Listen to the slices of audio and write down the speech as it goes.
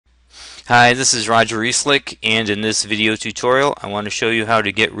Hi, this is Roger Rieslick, and in this video tutorial I want to show you how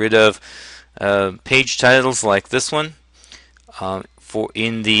to get rid of page titles like this one for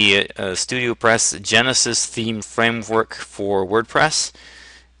in the StudioPress Genesis theme framework for WordPress.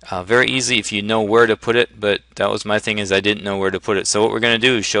 Very easy if you know where to put it, but that was my thing, is I didn't know where to put it. So what we're going to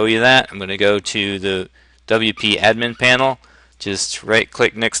do is show you that. I'm going to go to the WP admin panel, just right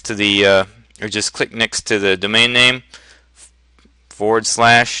click next to the or just click next to the domain name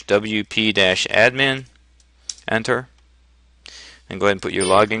 /WP-admin, enter, and go ahead and put your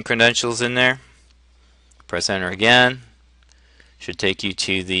login credentials in there. Press enter again. Should take you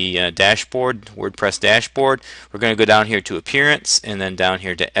to the dashboard, WordPress dashboard. We're going to go down here to Appearance and then down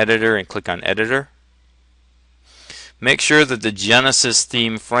here to Editor and click on Editor. Make sure that the Genesis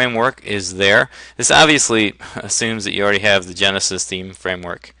theme framework is there. This obviously assumes that you already have the Genesis theme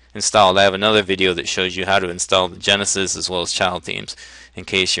framework installed. I have another video that shows you how to install the Genesis as well as child themes in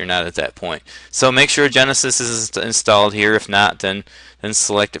case you're not at that point. So make sure Genesis is installed here. If not, then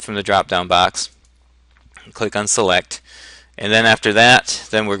select it from the drop down box. Click on Select. And then after that,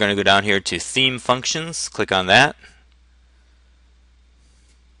 then we're going to go down here to Theme Functions. Click on that.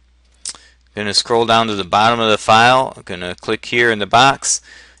 I'm going to scroll down to the bottom of the file. I'm going to click here in the box,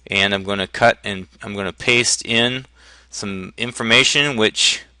 and I'm going to cut and I'm going to paste in some information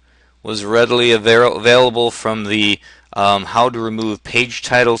which was readily available from the how to remove page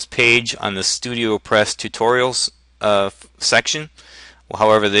titles page on the StudioPress tutorials section.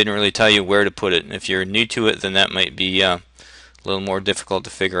 However, they didn't really tell you where to put it, and if you're new to it, then that might be a little more difficult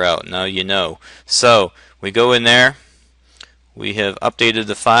to figure out. Now you know. So we go in there, we have updated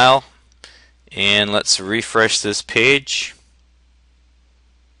the file, and let's refresh this page.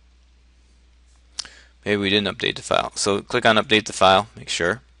 Maybe we didn't update the file, so click on update the file, make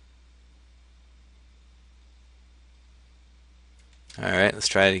sure. Alright, let's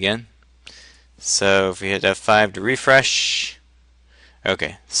try it again. So if we hit F5 to refresh,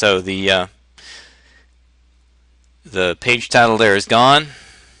 okay, so the page title there is gone.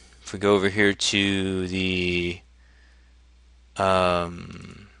 If we go over here to the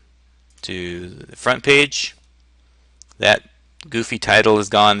front page, that goofy title is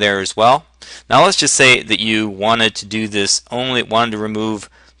gone there as well. Now let's just say that you wanted to do this wanted to remove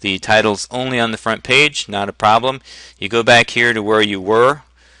the titles only on the front page. Not a problem. You go back here to where you were.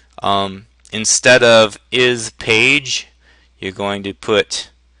 Instead of is page, you're going to put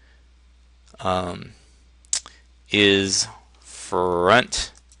is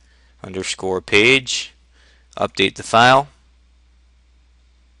front underscore page. Update the file.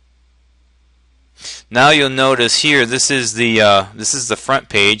 Now you'll notice here this is the front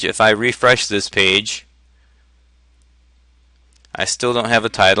page. If I refresh this page, I still don't have a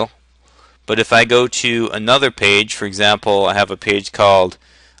title. But if I go to another page, for example, I have a page called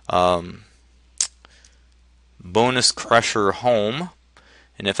Bonus Crusher Home,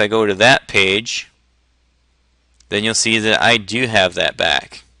 and if I go to that page, then you'll see that I do have that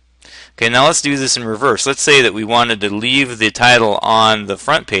back. Okay, now let's do this in reverse. Let's say that we wanted to leave the title on the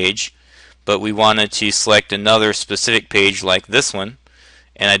front page, but we wanted to select another specific page like this one,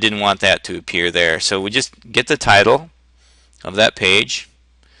 and I didn't want that to appear there. So we just get the title of that page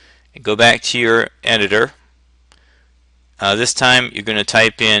and go back to your editor. This time you're going to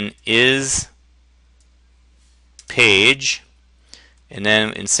type in is page, and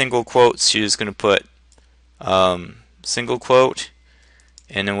then in single quotes you're just going to put single quote,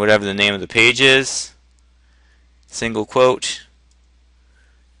 and then whatever the name of the page is, single quote,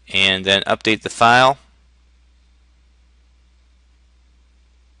 and then update the file.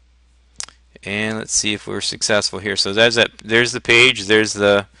 And let's see if we're successful here. So there's the page, there's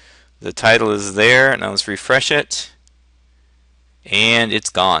the title is there. Now let's refresh it, and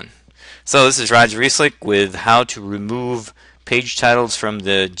it's gone. So this is Roger Rieslick with how to remove page titles from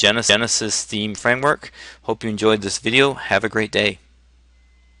the Genesis theme framework. Hope you enjoyed this video. Have a great day.